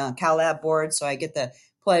on the CalLab board, so I get the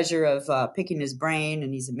pleasure of picking his brain,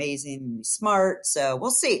 and he's amazing and he's smart. So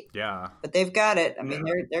we'll see. Yeah. But they've got it. I mean,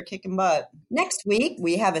 they're kicking butt. Next week,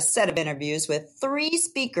 we have a set of interviews with 3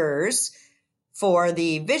 speakers for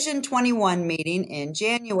the Vision 21 meeting in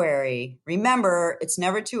January. Remember, it's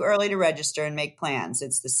never too early to register and make plans.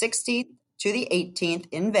 It's the 16th to the 18th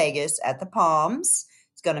in Vegas at the Palms.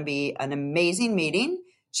 It's going to be an amazing meeting.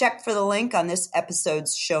 Check for the link on this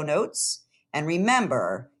episode's show notes. And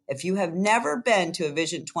remember, if you have never been to a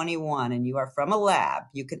Vision 21 and you are from a lab,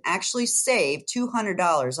 you can actually save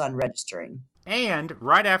 $200 on registering. And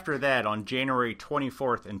right after that, on January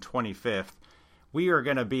 24th and 25th, we are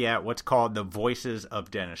going to be at what's called the Voices of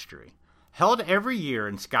Dentistry. Held every year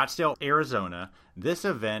in Scottsdale, Arizona, this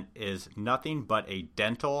event is nothing but a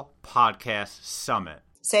dental podcast summit.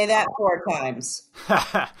 Say that 4 times.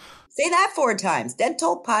 Say that 4 times.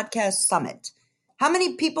 Dental Podcast Summit. How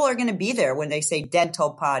many people are going to be there when they say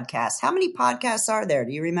dental podcast? How many podcasts are there?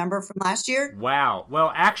 Do you remember from last year? Wow.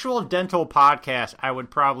 Well, actual dental podcasts, I would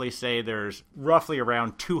probably say there's roughly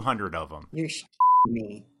around 200 of them. You're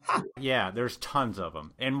me. Huh. Yeah, there's tons of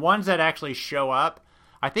them. And ones that actually show up,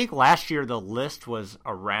 I think last year the list was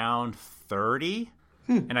around 30,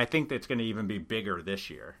 and I think that's going to even be bigger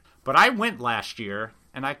this year. But I went last year,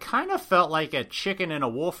 and I kind of felt like a chicken in a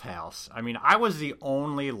wolf house. I mean, I was the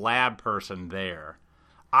only lab person there.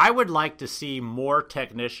 I would like to see more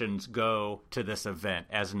technicians go to this event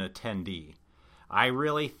as an attendee. I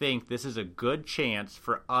really think this is a good chance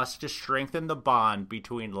for us to strengthen the bond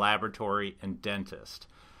between laboratory and dentist.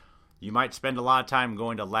 You might spend a lot of time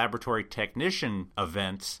going to laboratory technician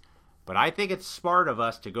events, but I think it's smart of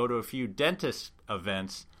us to go to a few dentist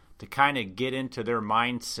events to kind of get into their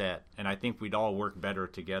mindset, and I think we'd all work better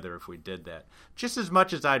together if we did that. Just as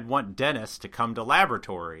much as I'd want dentists to come to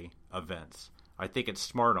laboratory events. I think it's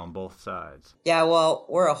smart on both sides. Yeah, well,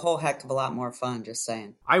 we're a whole heck of a lot more fun, just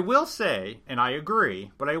saying. I will say, and I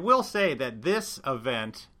agree, but I will say that this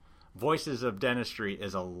event, Voices of Dentistry,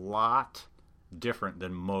 is a lot different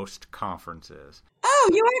than most conferences. Oh,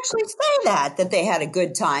 you actually say that they had a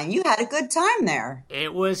good time. You had a good time there.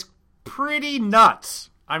 It was pretty nuts.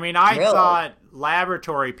 I mean, I thought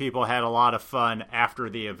laboratory people had a lot of fun after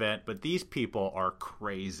the event, but these people are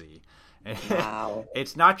crazy. Wow.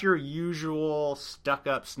 It's not your usual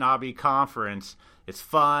stuck-up, snobby conference. It's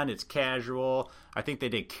fun. It's casual. I think they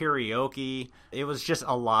did karaoke. It was just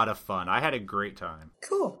a lot of fun. I had a great time.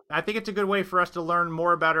 Cool. I think it's a good way for us to learn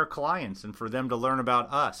more about our clients and for them to learn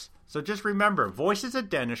about us. So just remember, Voices of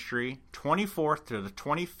Dentistry, 24th to the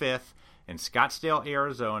 25th in Scottsdale,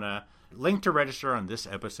 Arizona. Link to register on this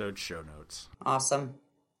episode's show notes. Awesome.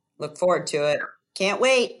 Look forward to it. Can't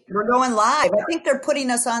wait. We're going live. I think they're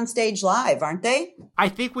putting us on stage live, aren't they? I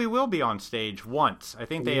think we will be on stage once. I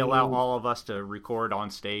think they allow all of us to record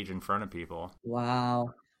on stage in front of people.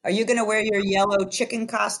 Wow. Are you going to wear your yellow chicken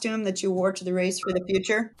costume that you wore to the race for the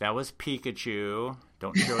future? That was Pikachu.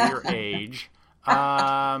 Don't show your age.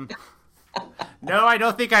 No, I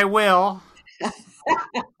don't think I will.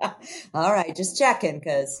 All right, just checking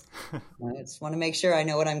because I just want to make sure I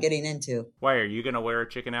know what I'm getting into. Why, are you going to wear a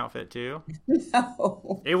chicken outfit too?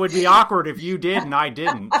 No. It would be awkward if you did and I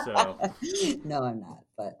didn't. So. No, I'm not.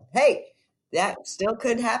 But hey, that still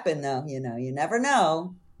could happen though. You know, you never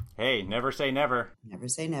know. Hey, never say never. Never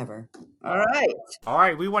say never. All right. All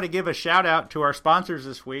right, we want to give a shout out to our sponsors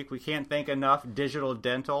this week. We can't thank enough Digital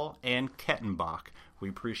Dental and Kettenbach. We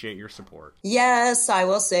appreciate your support. Yes, I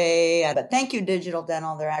will say, but thank you, Digital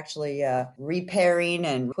Dental. They're actually repairing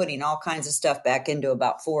and putting all kinds of stuff back into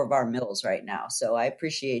about 4 of our mills right now. So I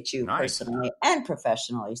appreciate you personally and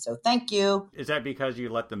professionally. So thank you. Is that because you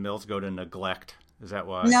let the mills go to neglect? Is that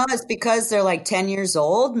why? No, it's because they're like 10 years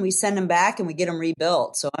old and we send them back and we get them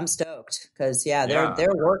rebuilt. So I'm stoked because, they're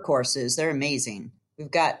workhorses. They're amazing. We've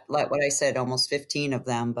got, like what I said, almost 15 of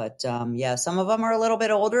them. But some of them are a little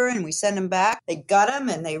bit older and we send them back. They gut them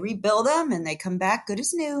and they rebuild them and they come back good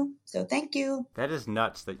as new. So thank you. That is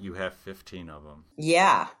nuts that you have 15 of them.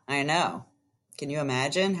 Yeah, I know. Can you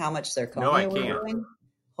imagine how much they're No, I can't.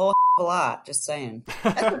 Whole a lot, just saying.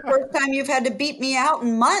 That's the first time you've had to beat me out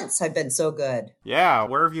in months. I've been so good. Yeah,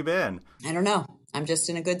 where have you been? I don't know. I'm just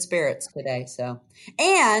in a good spirits today. So,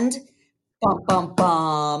 and bum, bum,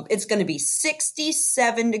 bum. It's going to be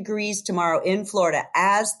 67 degrees tomorrow in Florida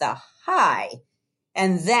as the high.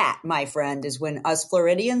 And that, my friend, is when us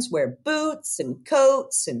Floridians wear boots and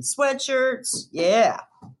coats and sweatshirts. Yeah.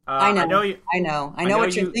 I know. I know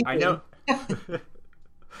what you're thinking. I know.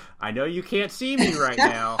 I know you can't see me right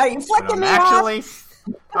now. Are you flicking me off?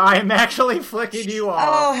 I'm actually flicking you off.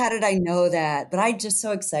 Oh, how did I know that? But I'm just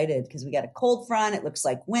so excited because we got a cold front. It looks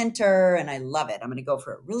like winter, and I love it. I'm going to go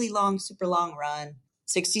for a really long, super long run.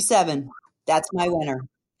 67. That's my winner.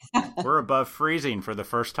 We're above freezing for the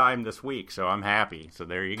first time this week, so I'm happy. So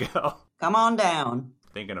there you go. Come on down.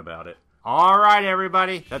 Thinking about it. All right,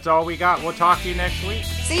 everybody. That's all we got. We'll talk to you next week.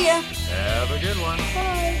 See ya. Have a good one.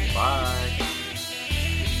 Bye. Bye.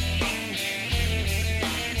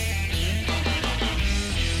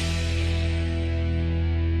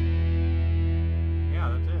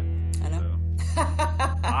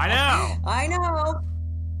 I know. I know.